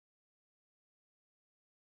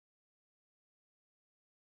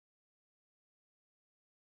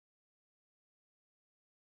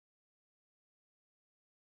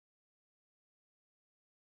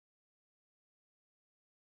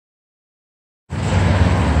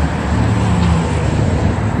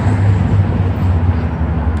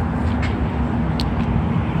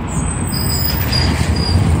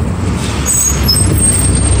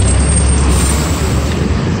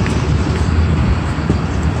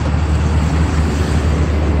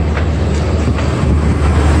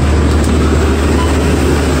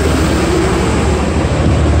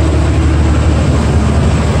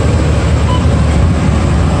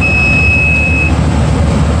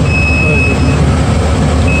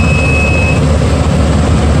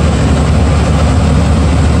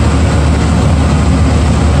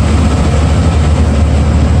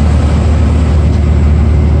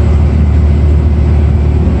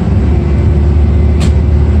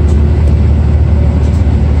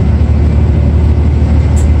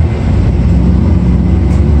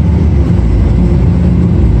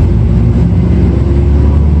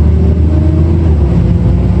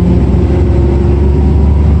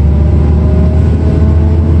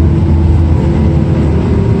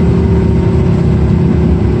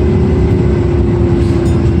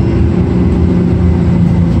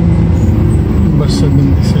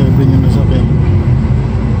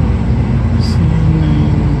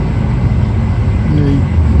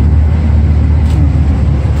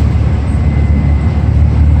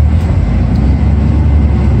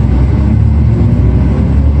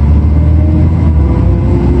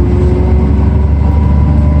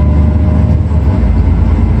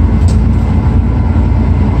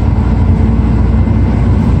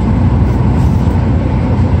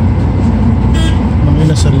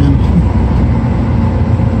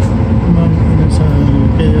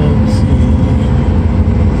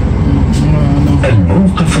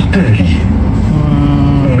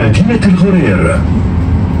الخرير.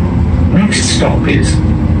 Next stop is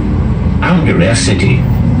Algeria City.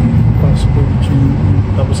 Passport chain.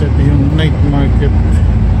 Tapos ito yung night market.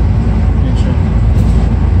 Yan siya.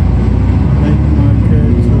 Night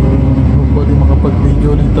market. So, hopefully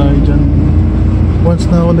makapag-video ulit tayo dyan. Once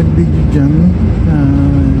na ako nag-video dyan,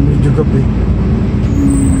 medyo gabi.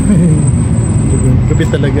 Gabi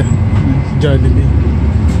talaga. Jollibee.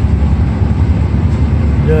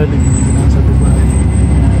 Jollibee. Nasa Dubai.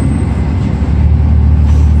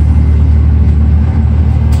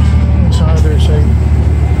 Sa other side.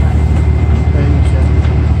 Ayun siya.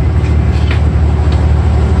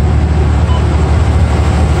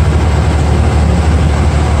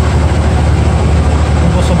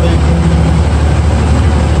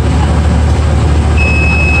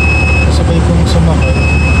 Kasabay kong sumakay.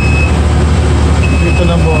 Dito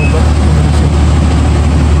lang bumaba.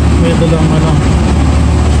 May dalang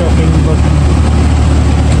shopping bag.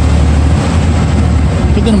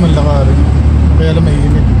 Pwede naman lakarin. Kaya lang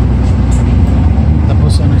mainit.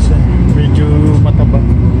 Tapos siya, medyo mataba.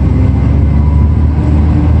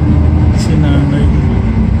 Si nanay.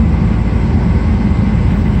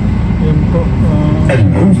 Yan po.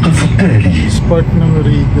 الموقف التالي Sport ng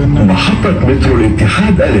RIGGA na. محطة مترو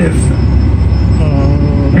الاتحاد ألف.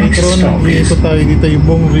 Metro na ko tayo dito yung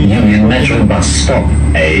buong RIGGA. Union Metro Bus Stop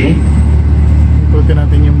A. Ikutin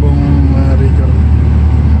natin yung buong RIGGA.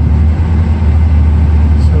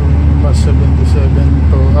 So, bus 77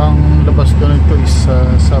 to. Ang labas ko nito is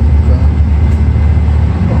Sabka.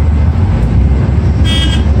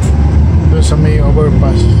 Doon sa may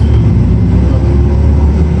overpass.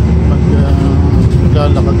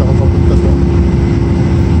 Maglalakad ako papunta doon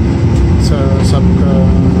sa Sabka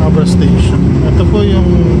Abra Station. Ito po yung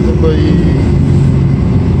Dubai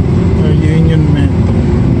Union Metro.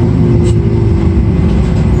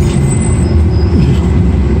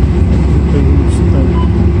 Ito yung stop.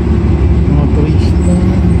 Mga turista.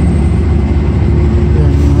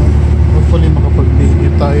 Yan. Hopefully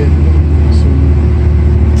makapag-video tayo soon.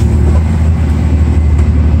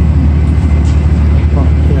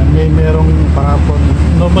 Yan, merong parapon.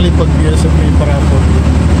 Normally pag BSF may parapon.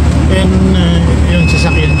 And yung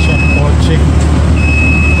sasakyan siya, kotse.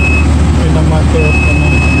 Yun ang matter of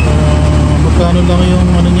magkano lang yung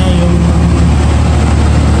niya, yung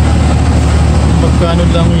magkano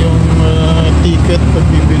lang yung ticket pag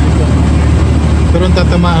bibili ka. Pero ang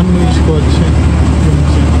tatamaan mo is kotse. Yun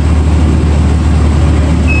siya.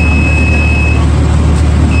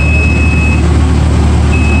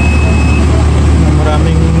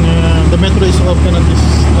 Maraming the metro is open at this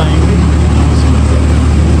time.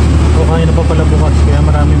 O kaya na pa pala bukas, kaya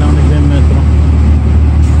marami nang nagme-metro.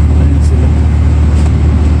 Ayun sila.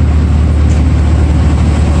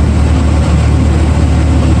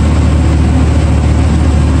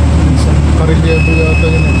 Minsan karelyebo yata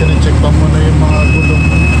yun, kina-check pa muna yung mga gulong.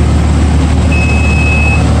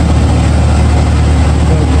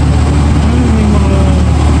 May mga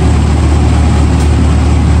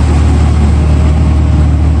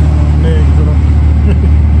negro.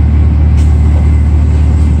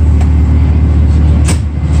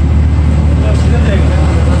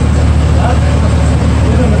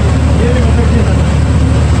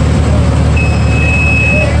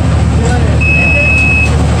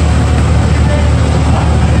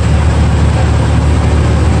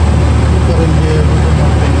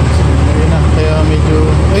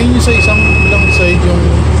 Ayun yung sa isang lang side yung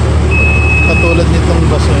katulad nitong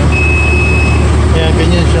bus kaya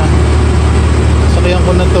ganyan siya. Sakyan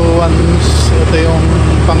ko na to once. Ito yung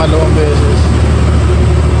pangalawang beses.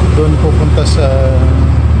 Doon pupunta sa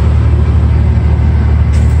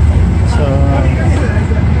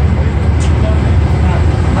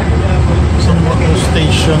metro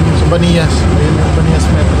station sa Baniyas. Ayun yung Baniyas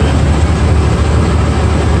Metro yan.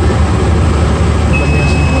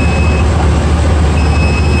 Baniyas Metro.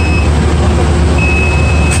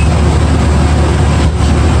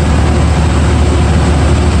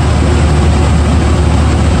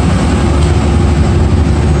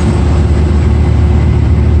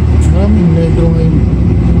 Metro ngayon.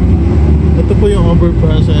 Ito po yung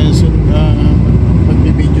overpass. Soon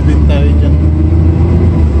magbibideo din tayo dyan.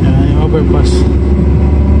 Yan, yung overpass.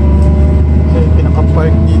 So,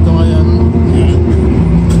 pinaka-park dito ngayon.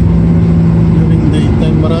 During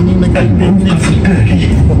daytime, maraming nag-picnic.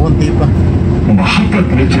 Pakunti pa. محطة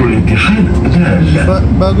مترو الاتحاد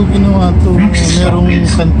Bago ginawa ito, merong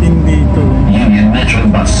kantin dito. Union Metro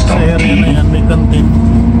Bus Sa Stop area na yan, may kantin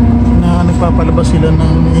na nagpapalabas sila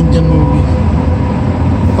ng Indian movie.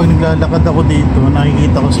 Pag naglalakad ako dito,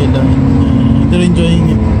 nakikita ko sila and they're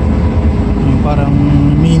enjoying it. Parang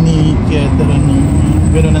mini theater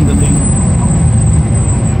ganun ang dating.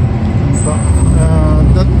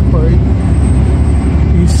 That part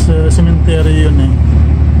is cemetery yun eh.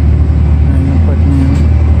 Ayun yung part na yun.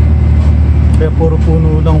 Kaya puro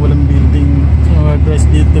puno lang, walang building. Guys,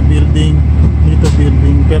 dito building, dito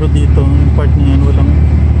building. Pero dito, yung part na yan, walang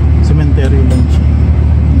cemetery lang siya.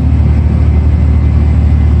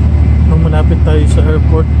 Kung malapit tayo sa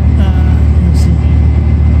airport,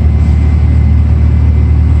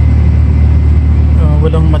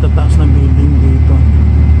 walang matataas na building dito.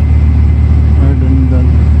 Other than that,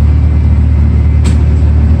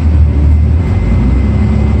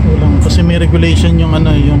 walang, kasi may regulation yung ano,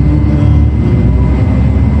 yung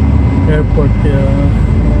airport, kaya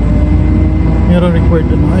meron required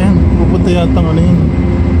ano. Ayan, pupunta yata ano yun,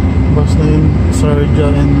 bus na yun sa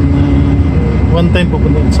RIGGA, and one time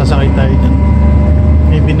pupunta, sasakay tayo dyan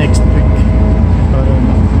maybe next week para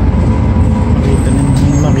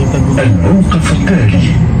makita din. الموقف التالي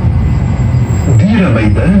دير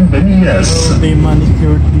ميدان بنياس. So they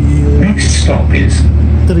manicured the Next stop is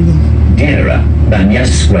tree. Dira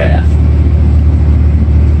Baniyas Square.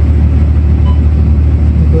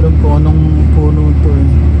 Hindi ko alam kung anong puno ito eh.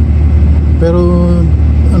 Pero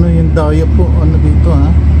ano yung daya po, ano dito ha,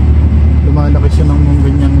 lumalaki siya ng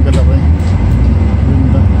ganyan kalaki.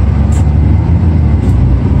 Ganda.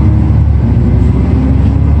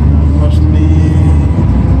 Mostly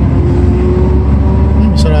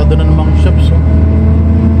sarado na namang shops oh.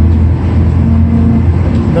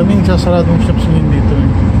 Daming sasaradong shops ngayon dito eh.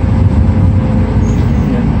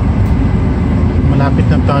 Yan. Malapit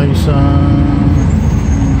na tayo sa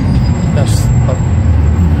last stop.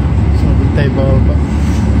 So dito tayo bababa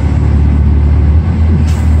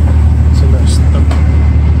sa last stop.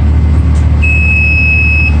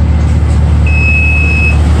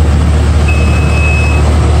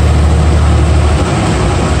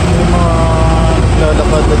 May mga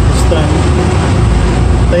lalakad at this time.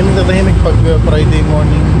 Tahimik na tahimik pag Friday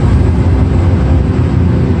morning.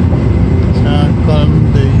 Sa calm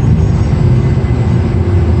day.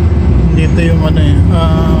 Dito yung ano eh,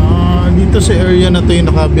 dito sa area na to yung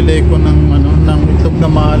nakabili ko ng ano, ng itlog na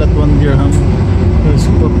mahal at 1 dirham.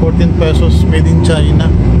 For 14 pesos, made in China.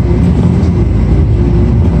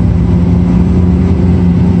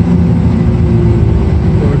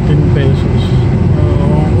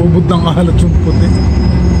 $14. Ubod ng alat yung puti.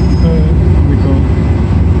 Sabi ko.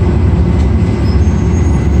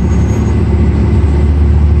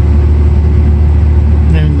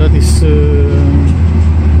 And that is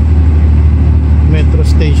metro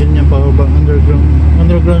station niya pababa,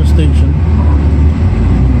 underground station.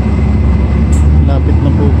 Lapit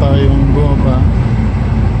na po tayong bumaba,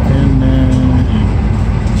 and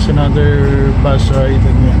it's another bus ride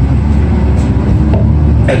again.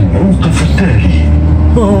 الموقف التالي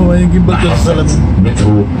Oh, may gibag ka sa salamin.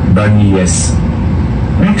 Metro Baniyas.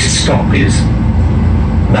 Next stop is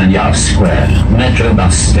Baniyas Square Metro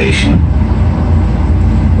Bus Station.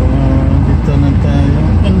 Dito na tayo,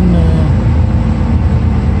 and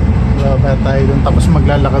baba tayo dun, tapos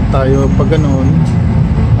maglalakad tayo pag ganoon.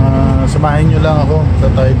 Samahin nyo lang ako,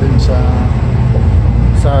 tayo dun sa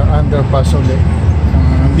underpass ulit.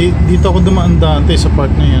 Dito ako dumaan dante sa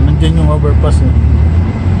part na yan, nandiyan yung overpass eh.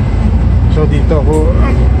 So dito ako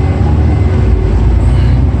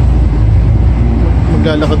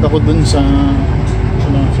maglalakad ako dun sa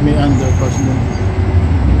may underpass dun.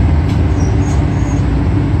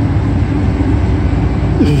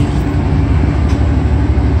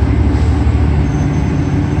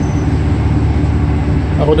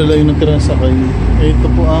 Ako na lang yung natira sakay. Ito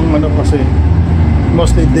po ang ano, kasi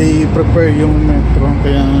mostly they prepare yung metro,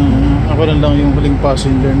 kaya ako na lang yung huling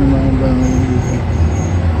passenger na mga bagay dito.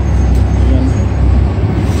 Ayan.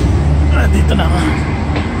 Dito na ako.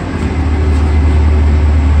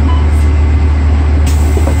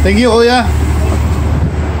 Thank you, kuya.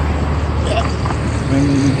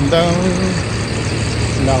 Gandang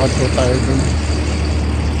lakad po tayo dun.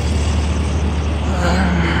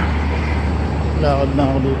 Lakad na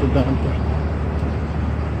ako dito dante.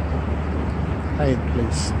 Tight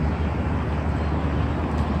place.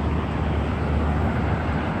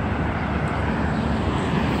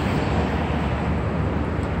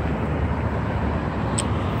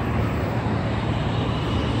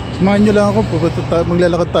 Samahan nyo lang ako,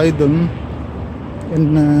 maglalakad tayo dun.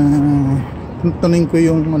 And tuntunin ko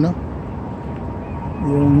yung ano,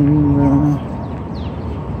 yung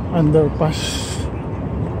underpass.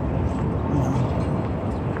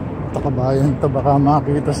 Takabayan to, baka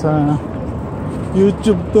makita sa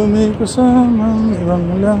YouTube to, may kasamang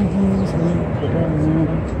ibang lahi sa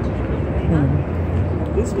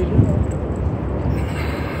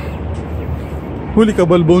Huli ka,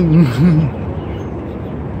 balbon.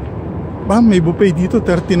 May buffet dito,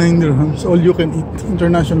 39 dirhams. All you can eat.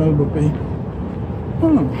 International buffet.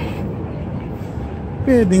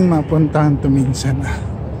 Pwedeng mapuntahan to minsan.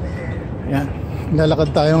 Yan.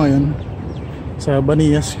 Lalakad tayo ngayon sa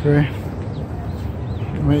Baniyas Square.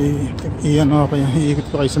 May iyan ako kaya iikot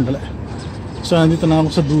ko kayo sandali. So nandito na ako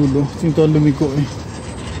sa dulo. Ito lumiko eh.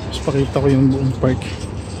 Tapos pakita ko yung buong park.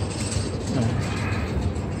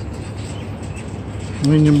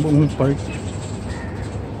 Ngayon yung buong park.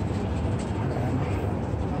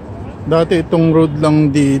 Dati itong road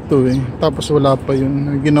lang dito eh. Tapos wala pa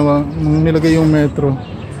yun. Ginawa, nung nilagay yung metro,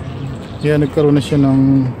 kaya nagkaroon na siya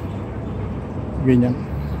ng ganyan.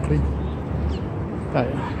 Okay.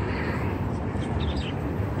 Tayo.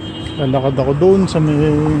 Lalakad ako doon sa may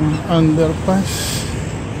underpass.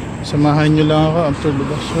 Samahan nyo lang ako after the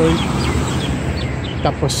bus ride.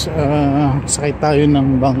 Tapos sakay tayo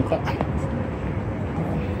ng bangka.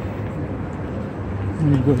 Let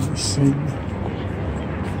me go this side.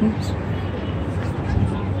 Oops.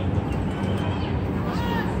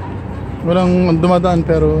 Walang dumadaan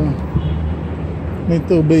pero may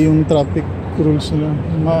tubay yung traffic rules nila.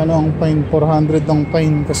 Maano ang fine, 400 ang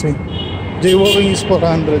fine kasi jaywalking is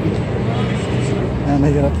 400.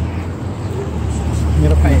 Nahirap.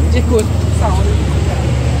 Hirap na yun.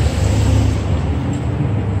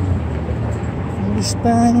 This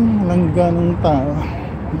time, walang ganong tao.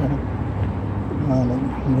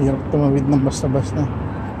 Mahirap tumawid ng basta-basta.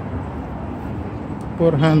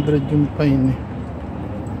 400 yung fine eh.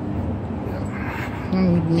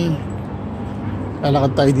 With me.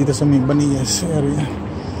 Lalakad tayo dito sa may Baniyas area.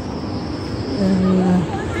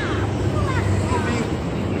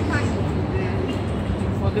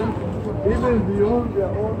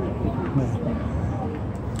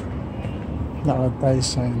 Lakad tayo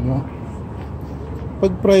sa inyo.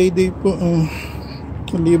 Pag Friday po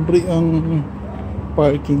libre ang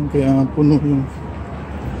parking kaya puno yung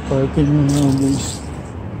parking nowadays.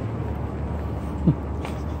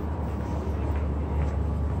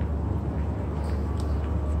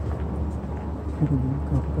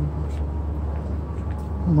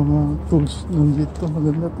 Mga tools nandito,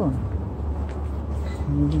 maganda to.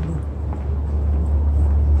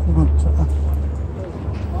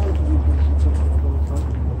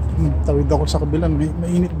 Tawid ako sa kabila,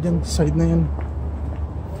 mainit dyan sa side na yan.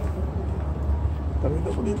 Tawid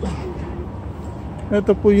ako dito.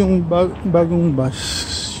 Ito po yung bagong bus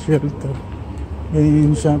shelter.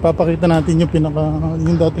 Ganyan siya. Papakita natin yung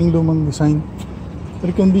yung dating lumang design.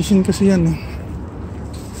 Air condition kasi yan eh.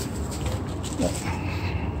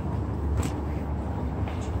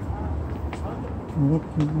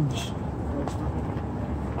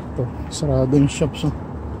 Ito, sarado yung shops.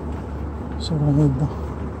 Sarado.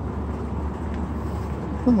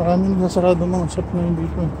 Ito, maraming nasarado mga shop na yun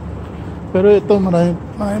dito. Pero ito, marami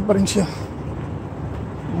pa rin siya.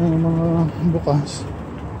 Mga bukas.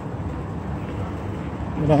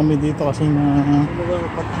 Marami dito kasi na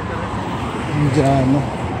Indiano.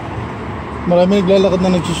 Marami naglalakad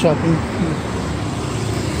na nagsishopping.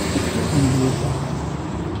 Dito.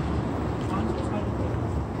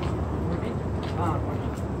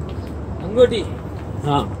 Anggodi.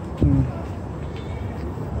 Ha.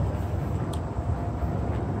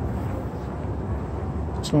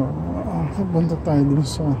 So, punta tayo dun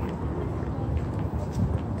sa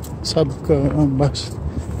Sabka bus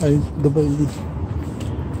ay Dubai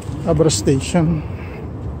Abra Station.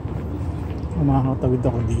 Makakatawid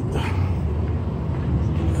ako dito.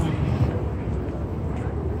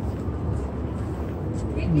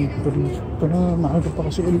 Pero maaga pa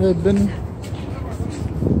kasi 11.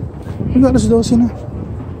 Alas 12 na.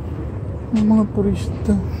 Yung mga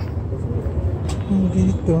turista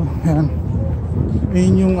dito. Ayan.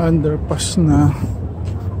 Ayun yung underpass na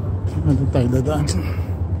tayo dadaan.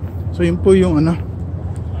 So yun po yung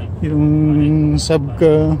yung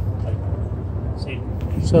Sabka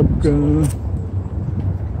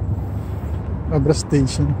Abra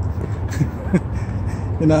Station.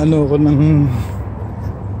 Inaano ko ng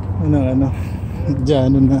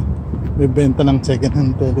Diyan na bebenta ng second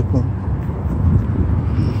hand telephone.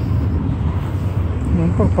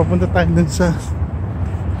 Papunta tayo dun sa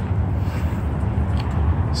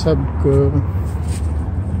Sabka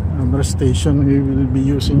Abra Station. We will be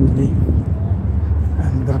using the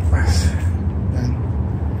underpass. Yan.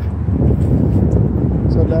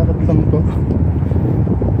 So lakad lang to.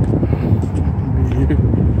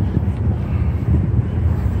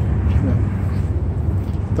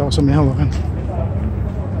 Ito ako sa may hawakan.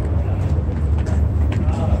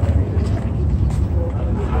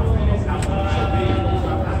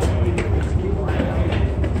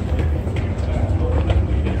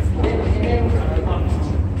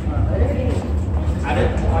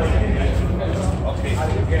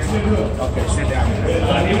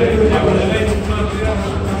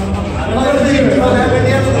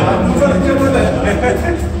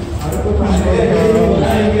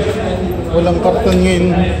 Walang karton ngayon.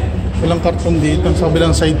 Walang karton dito. Sa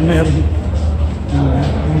kabilang side meron.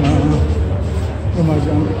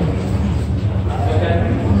 Gumagamit.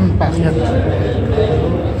 Pakyat.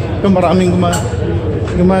 Ito maraming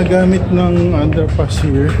gumagamit ng underpass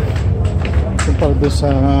here. Kapag doon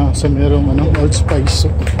sa merong Old Spice.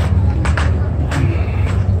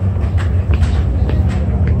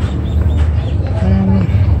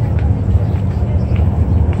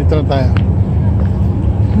 Dito na tayo.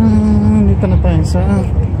 Dito na tayo sa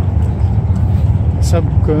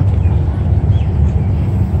Subco.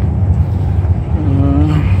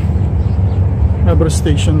 Abra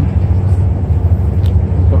Station.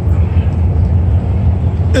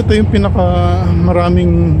 Ito yung pinaka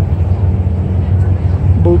maraming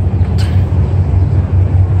boat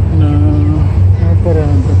na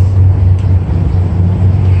parada.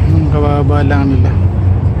 Ang kababa lang nila.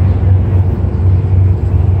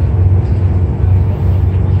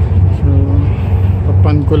 So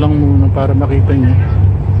papan ko lang muna para makita nyo.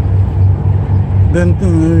 Then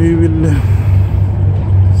we will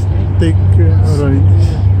take a ride.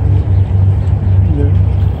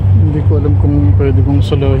 Hindi ko alam kung pwede kong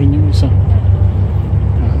solohin yung isa.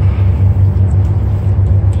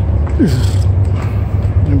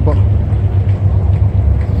 Yun pa.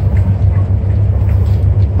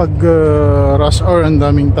 Pag rush hour, ang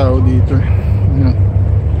daming tao dito. Ayan.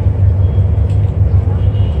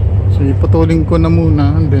 So ipatuling ko na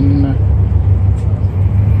muna, and then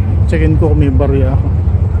checkin ko kung may barya ako.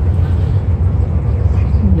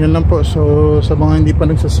 Yan lang po. So sa mga hindi pa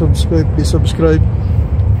nagsasubscribe, please subscribe,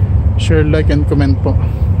 share, like, and comment po.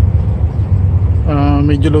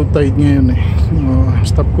 Medyo low tide ngayon eh.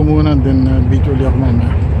 Stop ko muna, then video ulit ako mamaya.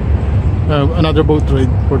 Another boat ride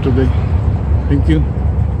for today. Thank you.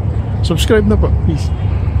 Subscribe na po, please.